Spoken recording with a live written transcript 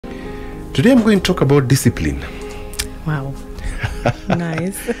Today I'm going to talk about discipline. Wow.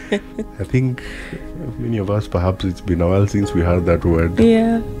 Nice. I think many of us, perhaps it's been a while since we heard that word.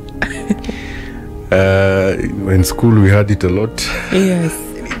 Yeah. In school we heard it a lot. Yes.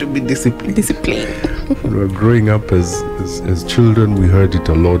 You need to be disciplined. Discipline. When we were growing up as children, we heard it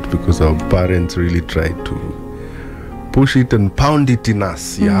a lot because our parents really tried to push it and pound it in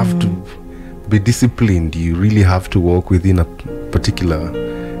us. You have to be disciplined. You really have to walk within a particular,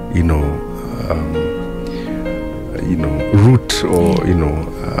 route or,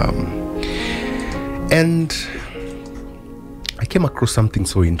 and I came across something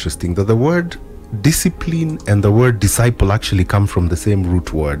so interesting, that the word discipline and the word disciple actually come from the same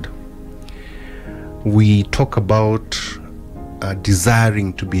root word. We talk about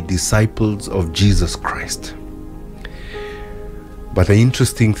desiring to be disciples of Jesus Christ. But the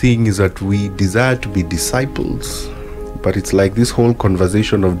interesting thing is that we desire to be disciples, but it's like this whole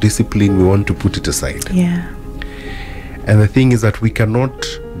conversation of discipline, we want to put it aside. Yeah. And the thing is that we cannot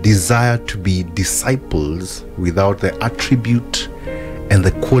desire to be disciples without the attribute and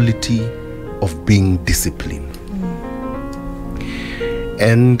the quality of being disciplined.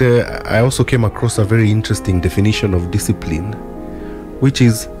 And I also came across a very interesting definition of discipline, which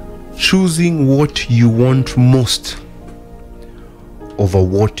is choosing what you want most over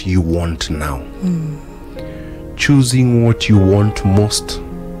what you want now. Choosing what you want most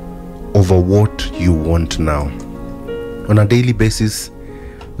over what you want now. On a daily basis,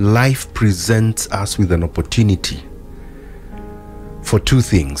 life presents us with an opportunity for two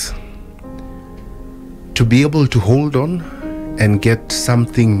things: to be able to hold on and get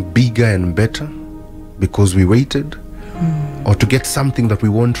something bigger and better because we waited, or to get something that we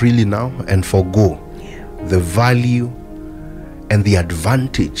want really now and forgo the value and the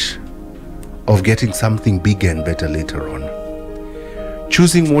advantage of getting something bigger and better later on.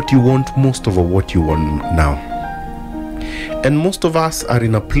 Choosing what you want most over what you want now. And most of us are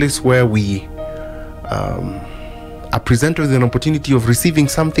in a place where we are presented with an opportunity of receiving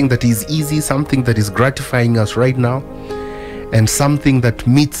something that is easy, something that is gratifying us right now, and something that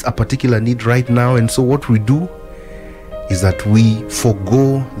meets a particular need right now. And so what we do is that we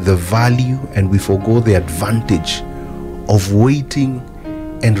forgo the value and we forgo the advantage of waiting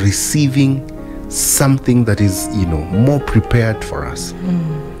and receiving something that is, more prepared for us.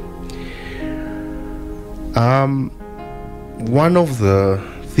 One of the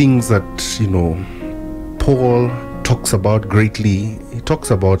things that, Paul talks about greatly, he talks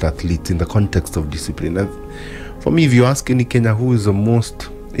about athletes in the context of discipline. And for me, if you ask any Kenyan who's the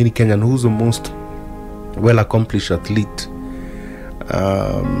most well-accomplished athlete,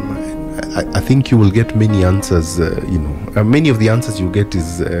 I think you will get many answers. Many of the answers you get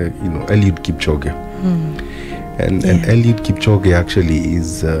is, Eliud Kipchoge. And Eliud Kipchoge actually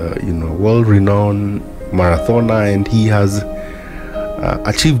is, well-renowned marathoner, and he has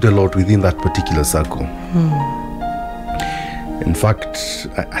achieved a lot within that particular circle. In fact,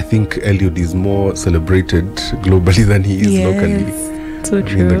 I think Eliud is more celebrated globally than he is locally. So I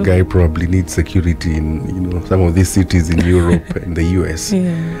mean, the guy probably needs security in, some of these cities in Europe and the US,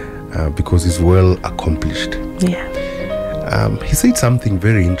 because he's well accomplished. He said something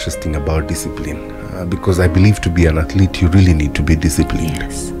very interesting about discipline, because I believe to be an athlete, you really need to be disciplined.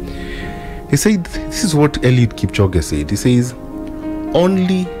 Yes. He said, this is what Eliud Kipchoge said. He says,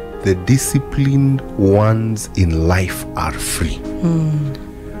 only the disciplined ones in life are free.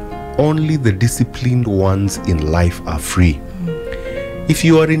 Only the disciplined ones in life are free. If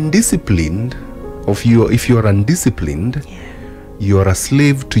you are indisciplined, or if you are undisciplined, you are a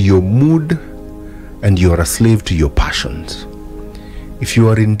slave to your mood and you are a slave to your passions. If you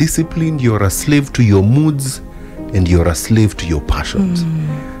are indisciplined, you are a slave to your moods and you are a slave to your passions.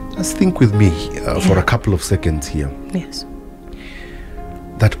 Just think with me for a couple of seconds here. Yes.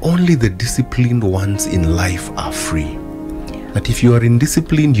 That only the disciplined ones in life are free. That if you are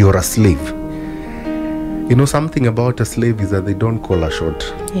indisciplined, you're a slave. Something about a slave is that they don't call a shot.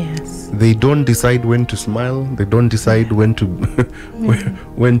 Yes. They don't decide when to smile. They don't decide when to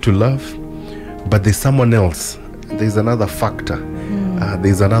when to laugh. But there's someone else. There's another factor.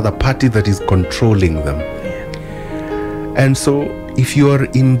 There's another party that is controlling them. And so if you are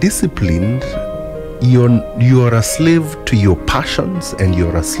indisciplined, you are a slave to your passions and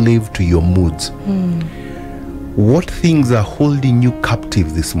you're a slave to your moods. What things are holding you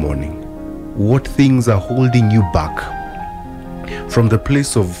captive this morning? What things are holding you back from the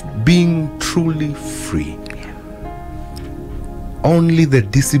place of being truly free? Only the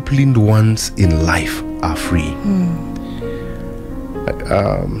disciplined ones in life are free.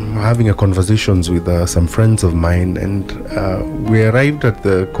 having a conversations with some friends of mine, and we arrived at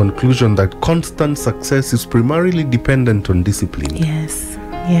the conclusion that constant success is primarily dependent on discipline. Yes.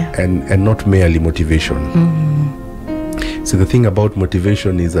 Yeah. And not merely motivation. So the thing about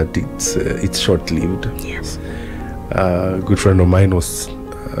motivation is that it's short-lived. Yes. A good friend of mine was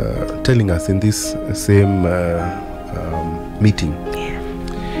telling us in this same meeting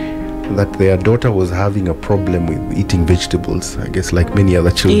that their daughter was having a problem with eating vegetables, I guess like many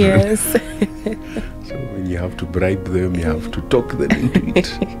other children. Yes. So when you have to bribe them, you have to talk them into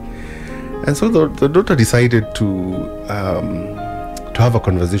it. And so the daughter decided to have a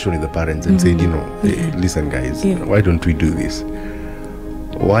conversation with the parents and said, hey, listen guys, why don't we do this?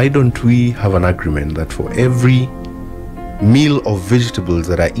 Why don't we have an agreement that for every meal of vegetables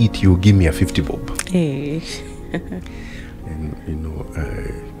that I eat, you give me a 50 bob? Hey. And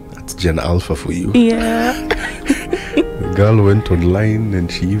that's Gen Alpha for you. Yeah. The girl went online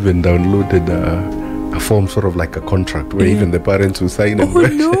and she even downloaded a form, sort of like a contract, where even the parents would sign and where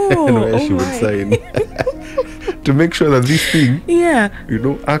she would sign. To make sure that this thing,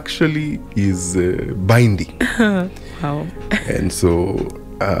 actually is binding. Wow. And so,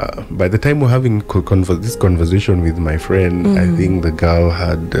 by the time we're having this conversation with my friend, I think the girl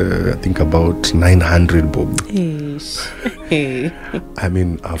had, about 900 bob. I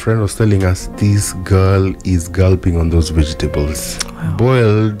mean, our friend was telling us this girl is gulping on those vegetables. Wow.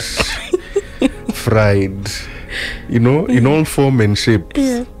 Boiled, fried, in all form and shapes.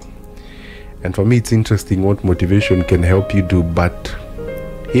 Yeah. And for me, it's interesting what motivation can help you do. But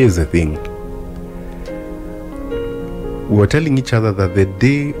here's the thing. We were telling each other that the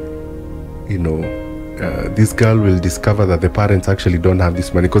day, this girl will discover that the parents actually don't have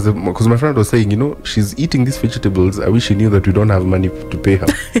this money. Because my friend was saying, she's eating these vegetables. I wish she knew that we don't have money to pay her.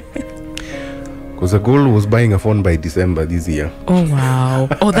 Because the goal was buying a phone by December this year. Oh, wow.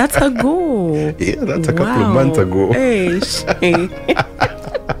 Oh, that's her goal. Yeah, that's a couple of months ago. Hey.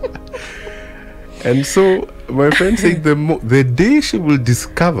 And so my friend said the day she will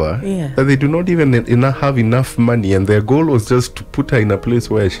discover that they do not even have enough money, and their goal was just to put her in a place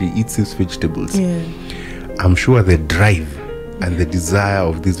where she eats these vegetables, I'm sure the drive and the desire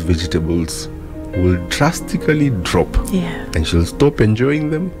of these vegetables will drastically drop. Yeah. And she'll stop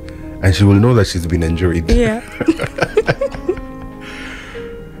enjoying them, and she will know that she's been enjoyed. Yeah.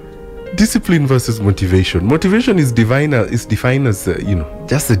 Discipline versus motivation. Motivation is defined as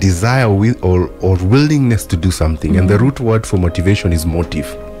just a desire or willingness to do something, and the root word for motivation is motive.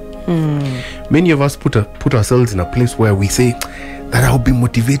 Many of us put ourselves in a place where we say that I'll be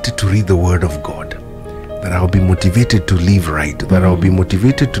motivated to read the Word of God, that I'll be motivated to live right, that I'll be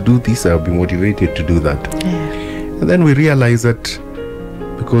motivated to do this, I'll be motivated to do that. And then we realize that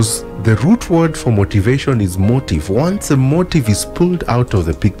because the root word for motivation is motive, once a motive is pulled out of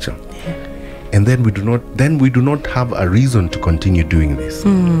the picture, and then we do not have a reason to continue doing this.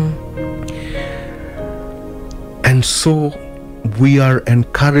 And so we are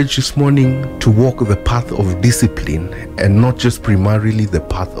encouraged this morning to walk the path of discipline and not just primarily the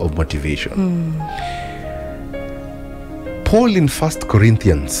path of motivation. Paul in 1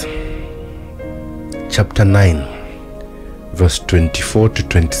 Corinthians chapter 9 verse 24 to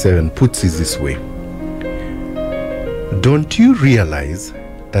 27 puts it this way. Don't you realize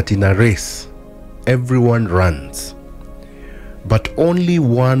that in a race everyone runs, but only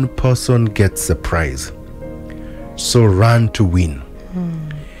one person gets the prize? So run to win.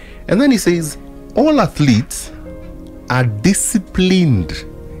 And then he says, all athletes are disciplined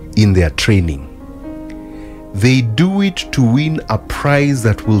in their training. They do it to win a prize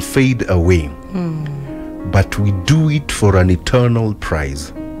that will fade away, but we do it for an eternal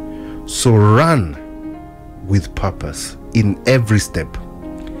prize. So run with purpose in every step.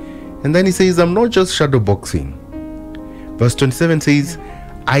 And then he says, I'm not just shadow boxing. Verse 27 says,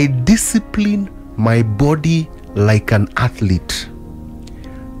 I discipline my body like an athlete,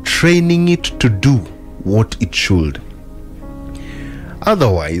 training it to do what it should.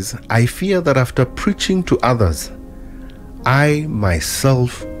 Otherwise, I fear that after preaching to others, I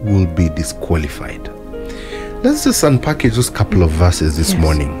myself will be disqualified. Let's just unpackage those couple of verses this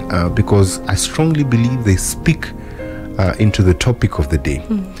morning, because I strongly believe they speak into the topic of the day.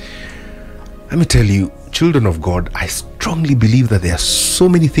 Let me tell you, children of God, I strongly believe that there are so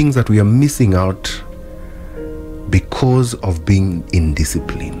many things that we are missing out because of being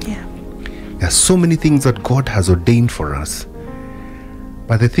indisciplined. There are so many things that God has ordained for us.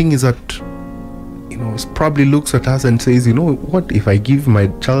 But the thing is that, probably looks at us and says, what, if I give my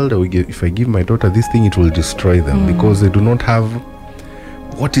child or if I give my daughter this thing, it will destroy them because they do not have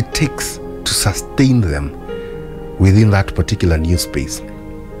what it takes to sustain them within that particular new space.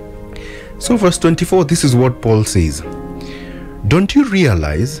 So verse 24, this is what Paul says. Don't you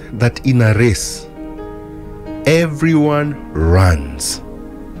realize that in a race, everyone runs,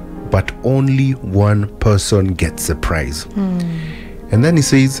 but only one person gets a prize? And then he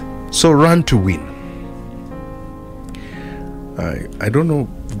says, so run to win. I don't know,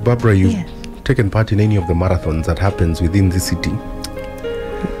 Barbara, you've taken part in any of the marathons that happens within the city?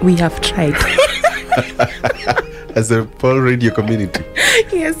 We have tried. As a Paul radio community.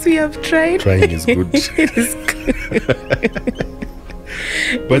 Yes, we have tried. Trying is good. It is good.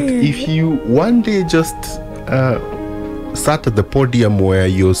 But if you one day just sat at the podium where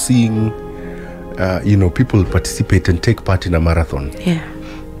you're seeing people participate and take part in a marathon,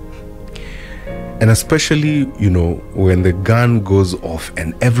 and especially when the gun goes off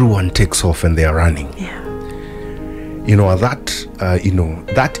and everyone takes off and they are running,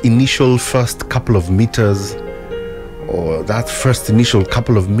 that initial first couple of meters, or that first initial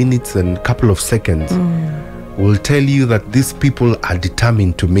couple of minutes and couple of seconds will tell you that these people are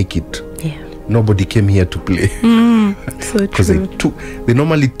determined to make it. Nobody came here to play. So Because true. they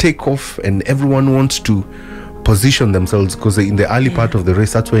normally take off and everyone wants to position themselves, because in the early part of the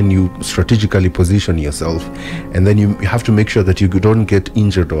race, that's when you strategically position yourself, and then you have to make sure that you don't get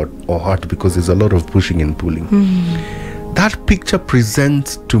injured or hurt, because there's a lot of pushing and pulling. That picture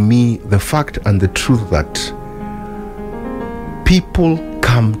presents to me the fact and the truth that people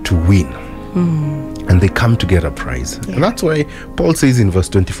come to win, and they come to get a prize. And that's why Paul says in verse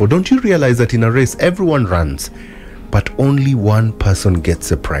 24, don't you realize that in a race everyone runs, but only one person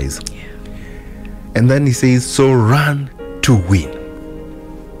gets a prize? And then he says, so run to win.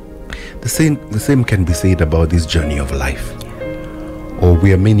 The same can be said about this journey of life. Or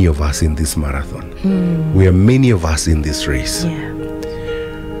we are many of us in this marathon. We are many of us in this race.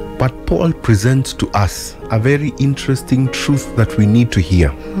 But Paul presents to us a very interesting truth that we need to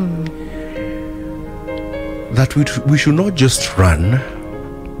hear. That we should not just run,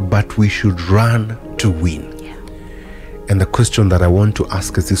 but we should run to win. And the question that I want to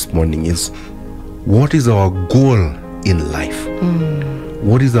ask us this morning is, what is our goal in life?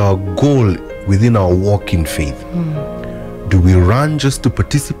 What is our goal within our walk in faith? Do we run just to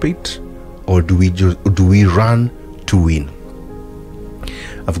participate, or do we run to win?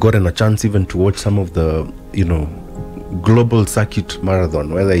 I've gotten a chance even to watch some of the global circuit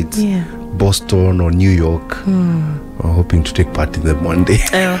marathon, whether it's Boston or New York. I'm hoping to take part in them one day.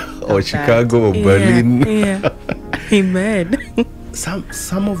 Or Chicago or Berlin. Amen.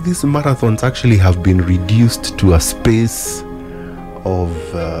 Some of these marathons actually have been reduced to a space of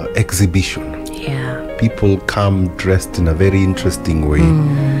exhibition. People come dressed in a very interesting way.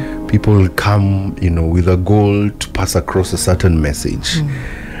 People come, with a goal to pass across a certain message.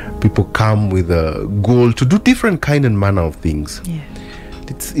 People come with a goal to do different kind and manner of things.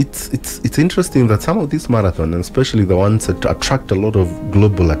 It's interesting that some of these marathons, and especially the ones that attract a lot of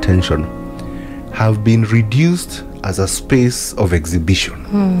global attention, have been reduced as a space of exhibition.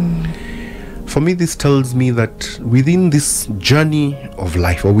 For me, this tells me that within this journey of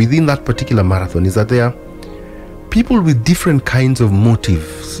life, or within that particular marathon, is that there are people with different kinds of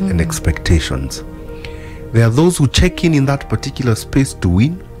motives and expectations. There are those who check in that particular space to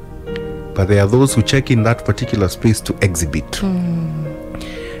win, but there are those who check in that particular space to exhibit.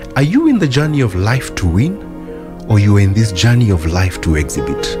 Are you in the journey of life to win, or you are in this journey of life to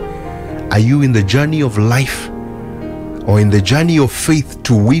exhibit? Are you in the journey of life, or in the journey of faith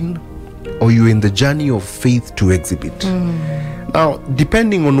to win, or you in the journey of faith to exhibit? Now,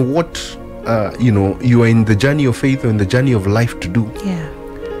 depending on what you are in the journey of faith or in the journey of life to do,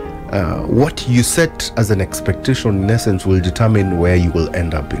 what you set as an expectation, in essence, will determine where you will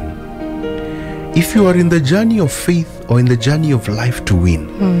end up in. If you are in the journey of faith or in the journey of life to win,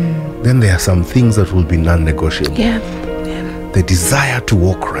 then there are some things that will be non-negotiable. The desire to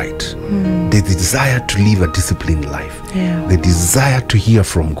walk right, the desire to live a disciplined life, the desire to hear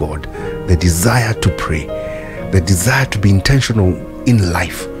from God, the desire to pray, the desire to be intentional in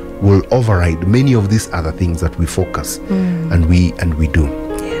life will override many of these other things that we focus and we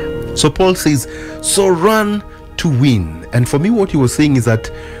do. So Paul says, so run to win. And for me, what he was saying is that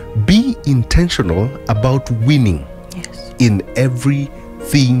be intentional about winning in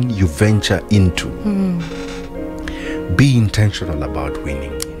everything you venture into. Be intentional about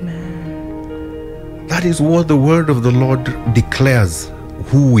winning. That is what the word of the Lord declares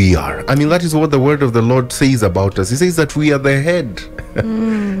who we are. I mean, that is what the word of the Lord says about us. He says that we are the head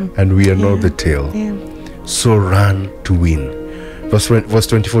and we are not the tail. So run to win. Verse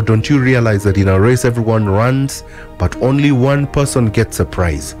 24, don't you realize that in a race everyone runs, but only one person gets a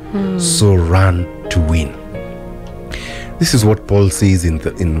prize? So run to win. This is what Paul says in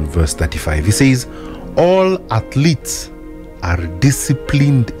verse 35. He says, all athletes are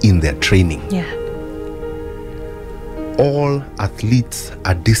disciplined in their training. Yeah. All athletes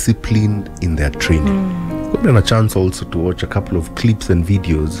are disciplined in their training. Gotten a chance also to watch a couple of clips and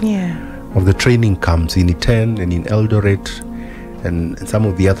videos of the training camps in Iten and in Eldoret and some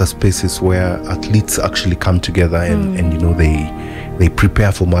of the other spaces where athletes actually come together and you know, they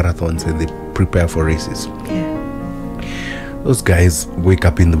prepare for marathons and they prepare for races. Those guys wake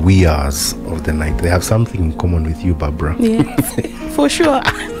up in the wee hours of the night. They have something in common with you, Barbara. Yes, for sure.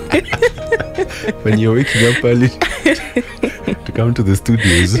 When you're waking up early to come to the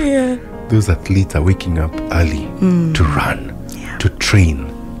studios, those athletes are waking up early to run, to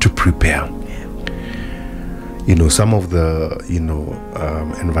train, to prepare. You know, some of the, you know,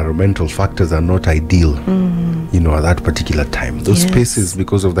 environmental factors are not ideal, you know, at that particular time. Those spaces,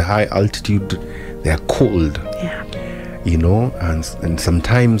 because of the high altitude, they are cold. You know, and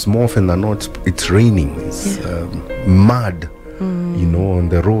sometimes, more often than not, it's raining, it's mud, you know, on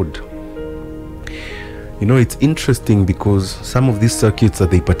the road. You know, it's interesting because some of these circuits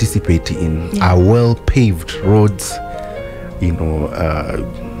that they participate in are well paved roads, you know,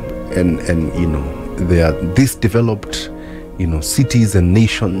 and you know, they are this developed, you know, cities and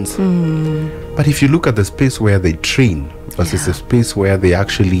nations. But if you look at the space where they train versus the space where they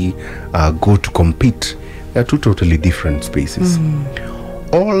actually go to compete, they are two totally different spaces.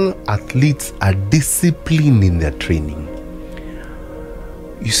 All athletes are disciplined in their training.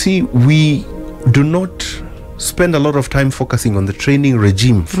 You see, we do not spend a lot of time focusing on the training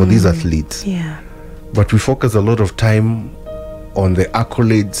regime for these athletes, but we focus a lot of time on the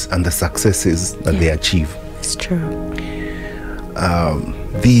accolades and the successes that they achieve. It's true.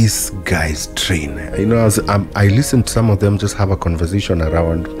 These guys train. You know, as I listen to some of them just have a conversation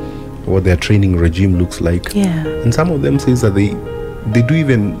around what their training regime looks like. And some of them says that they do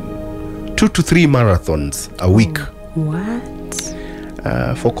even 2 to 3 marathons a week.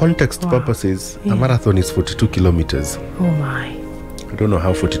 What? For context purposes, a marathon is 42 kilometers. Oh my. I don't know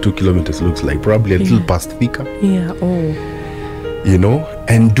how 42 kilometers looks like. Probably a little past Thika. You know,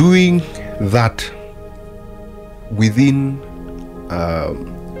 and doing that within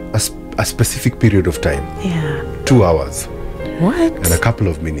a specific period of time. 2 hours. What? And a couple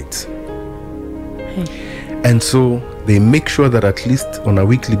of minutes. And so they make sure that at least on a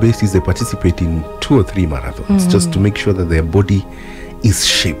weekly basis they participate in 2 or 3 marathons, just to make sure that their body is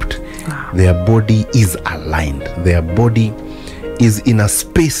shaped, their body is aligned, their body is in a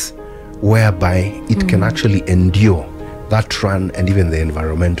space whereby it can actually endure that run and even the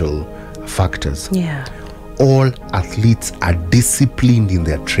environmental factors. All athletes are disciplined in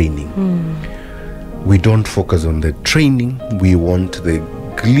their training. We don't focus on the training. We want the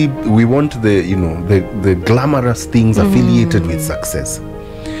you know, the glamorous things affiliated with success.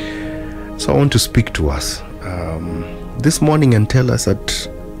 So I want to speak to us this morning and tell us that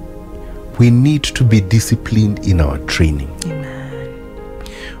we need to be disciplined in our training.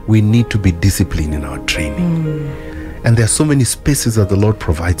 We need to be disciplined in our training. And there are so many spaces that the Lord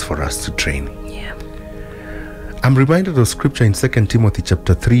provides for us to train. I'm reminded of scripture in 2 Timothy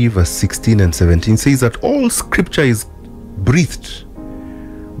chapter 3 verse 16 and 17 says that all scripture is breathed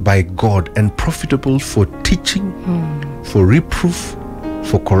by God and profitable for teaching, for reproof,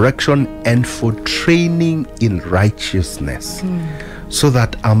 for correction, and for training in righteousness, so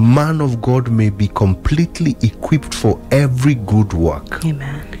that a man of God may be completely equipped for every good work.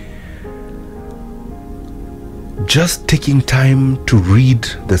 Just taking time to read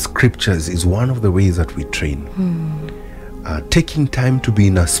the scriptures is one of the ways that we train. Taking time to be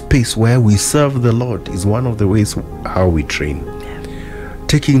in a space where we serve the Lord is one of the ways how we train.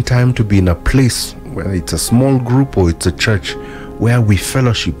 Taking time to be in a place, whether it's a small group or it's a church, where we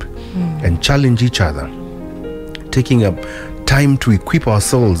fellowship and challenge each other. Taking up time to equip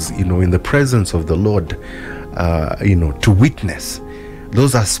ourselves, you know, in the presence of the Lord, you know, to witness.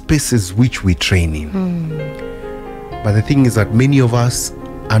 Those are spaces which we train in. But the thing is that many of us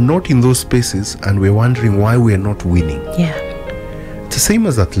are not in those spaces and we're wondering why we are not winning. It's the same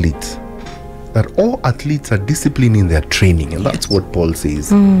as athletes. That all athletes are disciplined in their training, and that's what Paul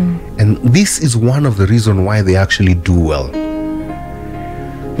says. And this is one of the reasons why they actually do well.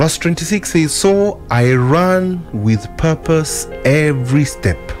 Verse 26 says, so I run with purpose every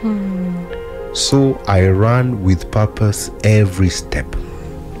step. So I run with purpose every step.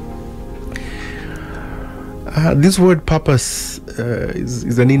 This word purpose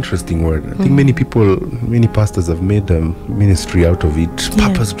is an interesting word. I think many pastors have made a ministry out of it.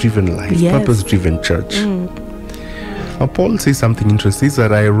 Purpose-driven life, purpose-driven church. Now Paul says something interesting, is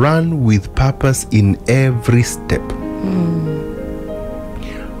that I run with purpose in every step.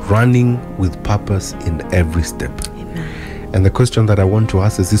 Running with purpose in every step. Amen. And the question that I want to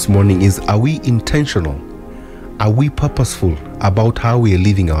ask us this morning is, are we intentional? Are we purposeful about how we are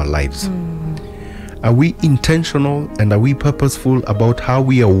living our lives? Are we intentional and are we purposeful about how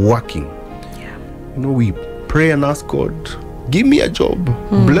we are working? Yeah. You know, we pray and ask God, give me a job,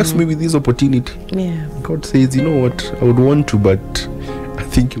 bless me with this opportunity. Yeah. God says, you know what, I would want to, but I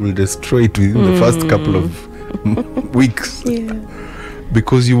think you will destroy it within the first couple of weeks. Yeah.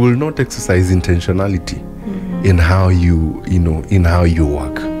 Because you will not exercise intentionality in how you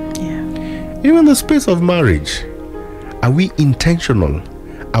work. Yeah. Even the space of marriage, are we intentional?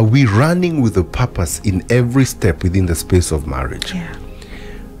 Are we running with a purpose in every step within the space of marriage? Yeah.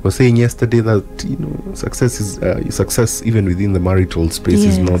 I was saying yesterday that success even within the marital space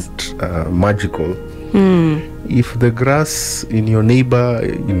is not magical. If the grass in your neighbor,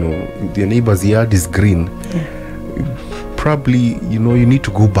 your neighbor's yard is green, probably you need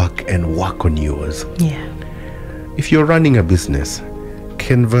to go back and work on yours. Yeah. If you're running a business,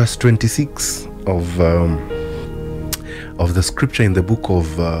 can verse 26 of the scripture in the book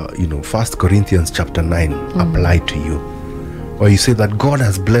of 1 Corinthians chapter 9 apply to you? Or you say that God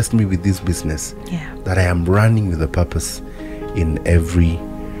has blessed me with this business, that I am running with a purpose in every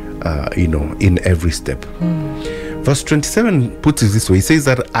step. Verse 27 puts it this way. He says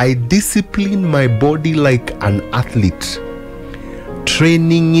that I discipline my body like an athlete,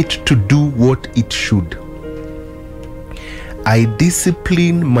 training it to do what it should. I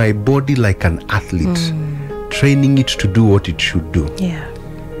discipline my body like an athlete, training it to do what it should do. Yeah.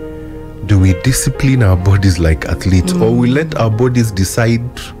 Do we discipline our bodies like athletes, or we let our bodies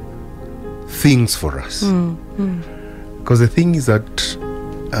decide things for us? Because the thing is that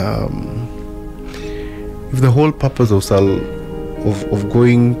if the whole purpose of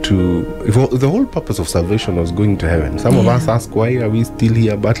the whole purpose of salvation was going to heaven, some of us ask, why are we still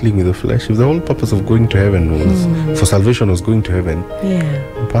here battling with the flesh? If the whole purpose of going to heaven was for salvation was going to heaven,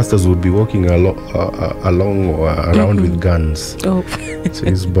 pastors would be walking along or around with guns. Oh.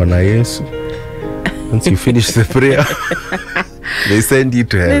 Says Bwana Yesu. Once you finish the prayer, they send you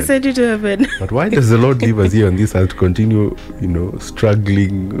to heaven. They send you to heaven. But why does the Lord leave us here on this earth to continue,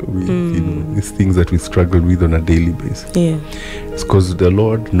 struggling with, these things that we struggle with on a daily basis? Yeah. It's because the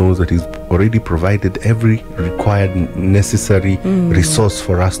Lord knows that He's already provided every required, necessary resource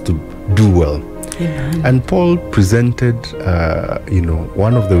for us to do well. Amen. And Paul presented,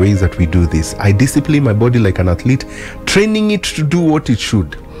 one of the ways that we do this. I discipline my body like an athlete, training it to do what it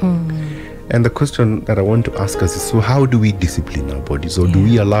should. And the question that I want to ask us is, so how do we discipline our bodies? Or do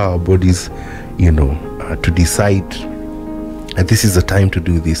we allow our bodies, to decide that this is the time to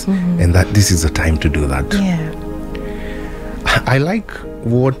do this and that this is the time to do that? Yeah. I like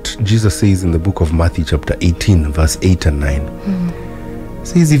what Jesus says in the book of Matthew chapter 18, verse 8 and 9. It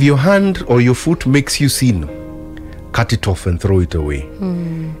says, if your hand or your foot makes you sin, cut it off and throw it away.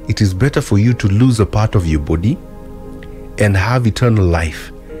 It is better for you to lose a part of your body and have eternal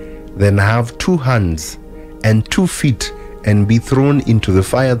life than have 2 hands and 2 feet and be thrown into the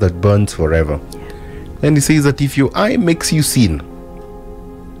fire that burns forever. Then he says that if your eye makes you sin,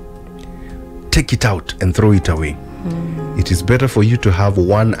 take it out and throw it away. It is better for you to have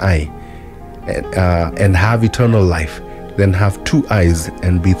 1 eye and have eternal life than have 2 eyes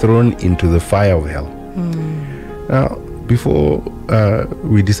and be thrown into the fire of hell. Now, before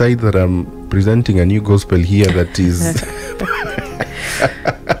we decide that I'm presenting a new gospel here that is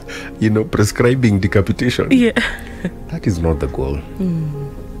prescribing decapitation, that is not the goal.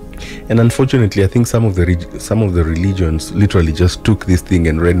 And unfortunately, I think some of the religions literally just took this thing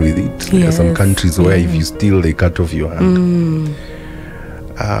and ran with it. There are some countries where if you steal, they cut off your hand.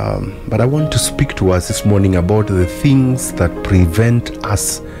 But I want to speak to us this morning about the things that prevent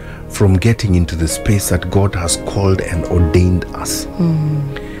us from getting into the space that God has called and ordained us.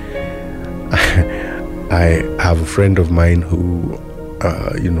 I have a friend of mine who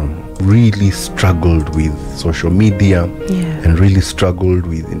really struggled with social media and really struggled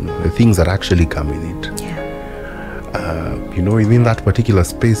with the things that actually come with it. Within that particular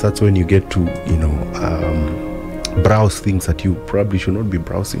space, that's when you get to browse things that you probably should not be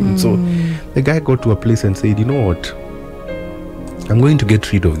browsing. So the guy got to a place and said, you know what, I'm going to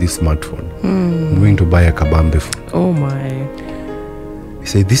get rid of this smartphone. I'm going to buy a kabambe phone. Oh my. He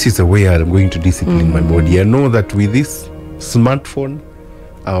said, this is the way I'm going to discipline my body. I know that with this smartphone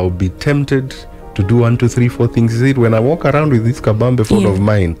I'll be tempted to do 1, 2, 3, 4 things. He said, when I walk around with this kabambe phone of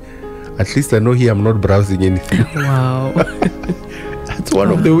mine, at least I know here I'm not browsing anything. Wow. That's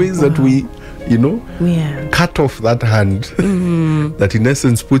one of the ways that we Yeah. cut off that hand that in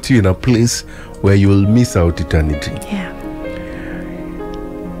essence puts you in a place where you will miss out eternity. Yeah.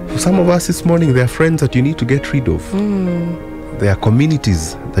 For some of us this morning, there are friends that you need to get rid of. There are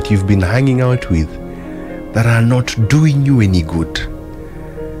communities that you've been hanging out with that are not doing you any good,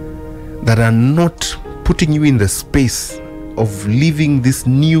 that are not putting you in the space of living this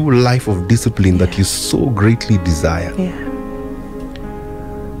new life of discipline that you so greatly desire. Yeah.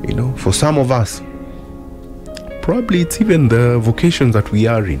 For some of us, probably it's even the vocations that we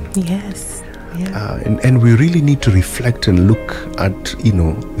are in. Yes. Yeah. And we really need to reflect and look at,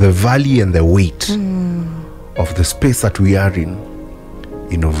 the value and the weight of the space that we are in,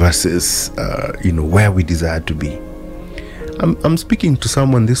 versus, where we desire to be. I'm speaking to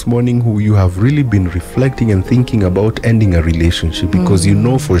someone this morning who you have really been reflecting and thinking about ending a relationship because you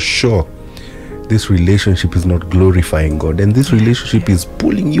know for sure this relationship is not glorifying God, and this relationship is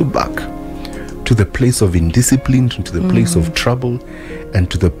pulling you back to the place of indiscipline, to the place of trouble,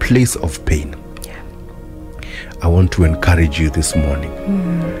 and to the place of pain. Yeah. I want to encourage you this morning.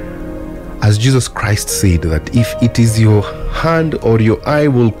 As Jesus Christ said that if it is your hand or your eye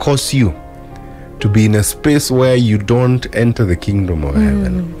will cause you to be in a space where you don't enter the kingdom of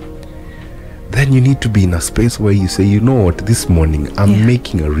heaven, then you need to be in a space where you say, you know what, this morning I'm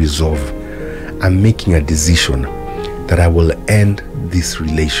making a resolve, I'm making a decision that I will end this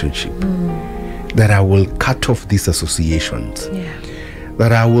relationship, that I will cut off these associations,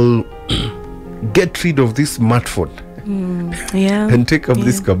 that I will get rid of this smartphone and take up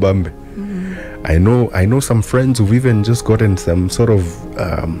this kabambe. I know some friends who've even just gotten some sort of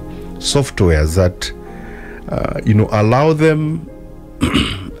softwares that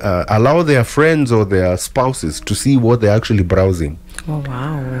allow their friends or their spouses to see what they're actually browsing. Oh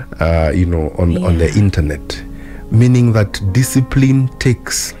wow. On the internet, meaning that discipline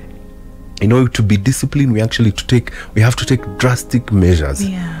takes, to be disciplined, we have to take drastic measures.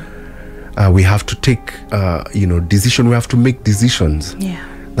 We have to take decision. We have to make decisions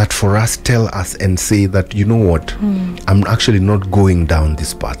that for us tell us and say that, you know what, I'm actually not going down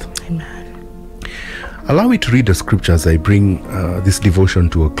this path. Amen. Allow me to read the scripture as I bring this devotion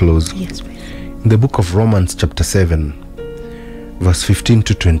to a close. Yes, please. In the book of Romans chapter 7, verse 15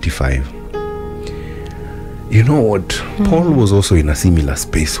 to 25. You know what? Paul was also in a similar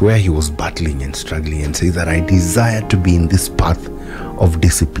space where he was battling and struggling and says that I desire to be in this path of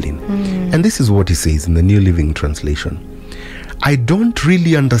discipline. And this is what he says in the New Living Translation. I don't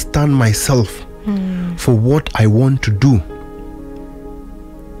really understand myself for what I want to do.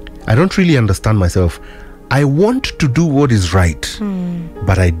 I don't really understand myself. I want to do what is right,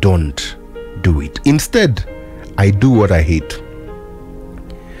 but I don't do it. Instead, I do what I hate.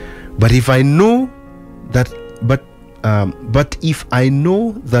 But if I know that, but if I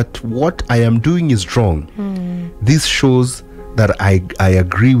know that what I am doing is wrong, this shows that I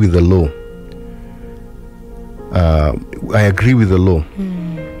agree with the law. I agree with the law.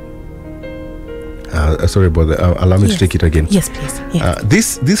 Sorry about that. Allow me to take it again. Yes, please.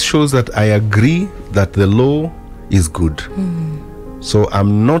 Yes. This shows that I agree that the law is good. So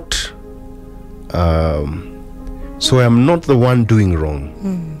I'm not. So I'm not the one doing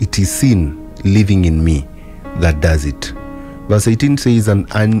wrong. It is sin living in me that does it. Verse 18 says, and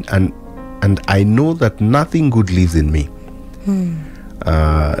I know that nothing good lives in me.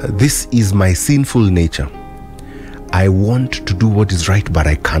 This is my sinful nature. I want to do what is right, but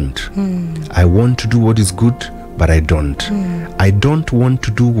I can't. I want to do what is good, but I don't. I don't want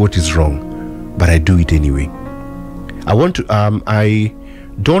to do what is wrong, but I do it anyway. I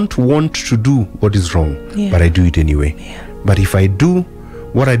don't want to do what is wrong, but I do it anyway. But if I do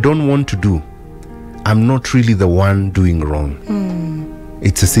what I don't want to do, I'm not really the one doing wrong.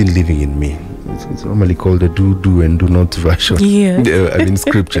 It's a sin living in me. It's normally called a do and do not version.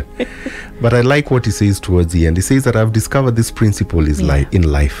 Scripture. But I like what he says towards the end. He says that I've discovered this principle is in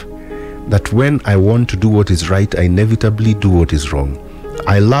life, that when I want to do what is right, I inevitably do what is wrong.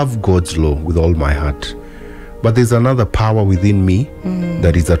 I love God's law with all my heart, but there's another power within me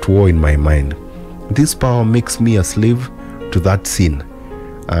that is at war in my mind. This power makes me a slave to that sin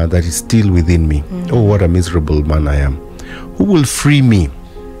that is still within me. Oh, what a miserable man I am. Who will free me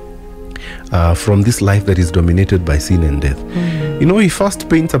from this life that is dominated by sin and death? He first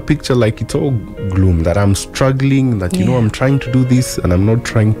paints a picture like it's all gloom, that I'm struggling, that I'm trying to do this and I'm not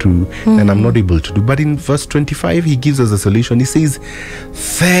trying to, and I'm not able to do. But in verse 25 he gives us a solution. He says,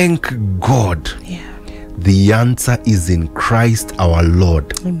 thank God. The answer is in Christ our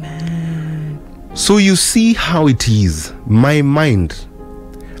Lord. Amen. So you see how it is. My mind.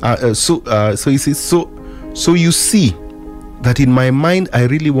 So he says, so you see that in my mind I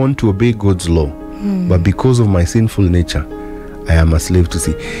really want to obey God's law, but because of my sinful nature, I am a slave to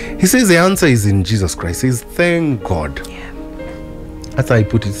sin. He says the answer is in Jesus Christ. He says, thank God. Yeah. That's how I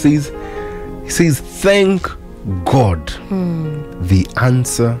put it. He says, thank God. The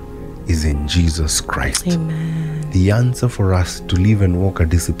answer is in Jesus Christ. Amen. The answer for us to live and walk a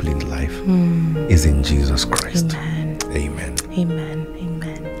disciplined life is in Jesus Christ. Amen. Amen. Amen.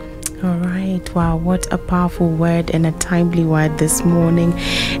 Amen. All right. Wow. What a powerful word and a timely word this morning.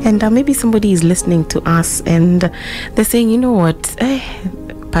 And maybe somebody is listening to us and they're saying, you know what?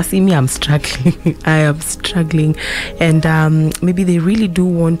 Passing me, I'm struggling. I am struggling. And maybe they really do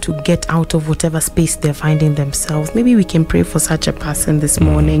want to get out of whatever space they're finding themselves. Maybe we can pray for such a person this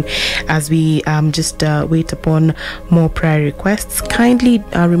morning as we just wait upon more prayer requests. Kindly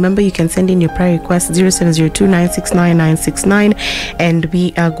remember, you can send in your prayer request 0702-969-969, and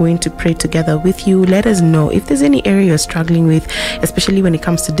we are going to pray together with you. Let us know if there's any area you're struggling with, especially when it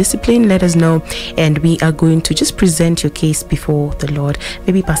comes to discipline. Let us know, and we are going to just present your case before the Lord.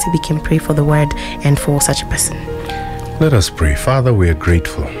 Maybe Pastor, we can pray for the word and for such a person. Let us pray. Father, we are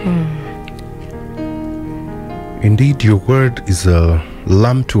grateful. Indeed, your word is a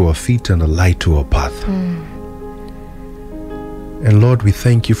lamp to our feet and a light to our path. And Lord, we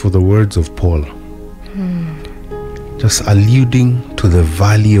thank you for the words of Paul, just alluding to the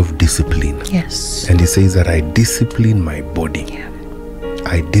valley of discipline. Yes. And he says that I discipline my body. Yeah.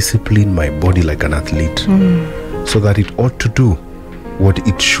 I discipline my body like an athlete, so that it ought to do what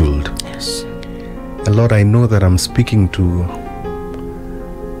it should. Yes. And Lord, I know that I'm speaking to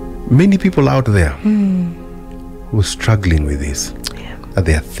many people out there who are struggling with this. Yeah. That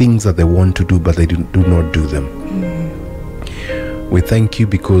there are things that they want to do, but they do not do them. We thank you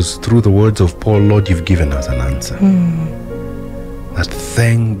because through the words of Paul, Lord, you've given us an answer. That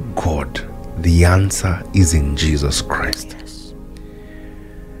thank God, the answer is in Jesus Christ. Yes.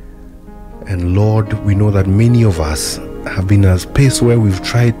 And Lord, we know that many of us have been in a space where we've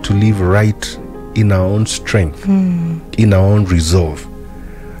tried to live right in our own strength, in our own resolve.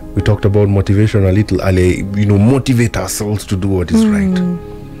 We talked about motivation a little earlier, motivate ourselves to do what is right.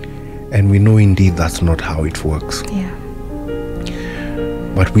 And we know indeed that's not how it works. Yeah.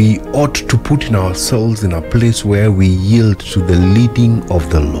 But we ought to put in ourselves in a place where we yield to the leading of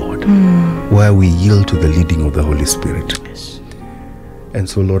the Lord, where we yield to the leading of the Holy Spirit. Yes. And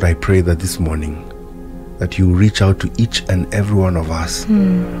so, Lord, I pray that this morning, that you reach out to each and every one of us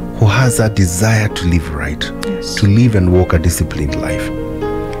who has that desire to live right, Yes. to live and walk a disciplined life.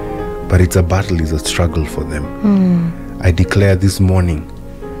 But it's a battle, it's a struggle for them. I declare this morning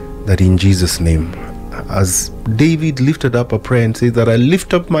that in Jesus' name, as David lifted up a prayer and said that I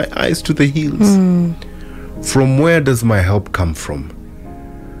lift up my eyes to the hills. From where does my help come from?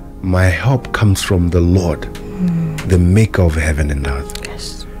 My help comes from the Lord, the maker of heaven and earth.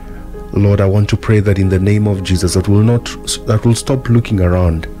 Yes. Lord, I want to pray that in the name of Jesus, that we'll stop looking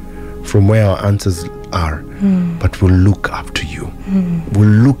around from where our answers are, but we'll look up to you. We'll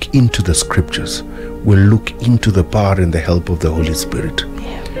look into the scriptures. We'll look into the power and the help of the Holy Spirit.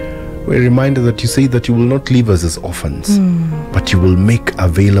 Yeah. We're reminded that you say that you will not leave us as orphans, but you will make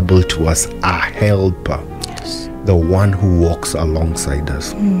available to us a helper, Yes. the one who walks alongside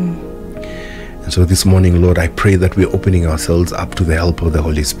us. And so this morning, Lord, I pray that we're opening ourselves up to the help of the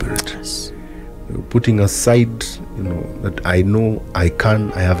Holy Spirit. Yes. We're putting aside, that I know I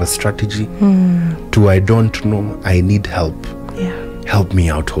can, I have a strategy. To I don't know, I need help. Yeah. Help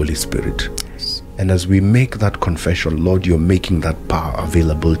me out, Holy Spirit. Yes. And as we make that confession, Lord, you're making that power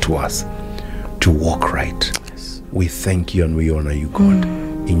available to us to walk right. Yes. We thank you and we honor you, God.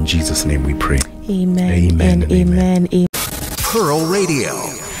 In Jesus' name we pray. Amen. Amen And and amen. amen. Pearl Radio,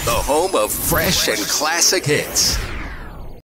 the home of fresh and classic hits.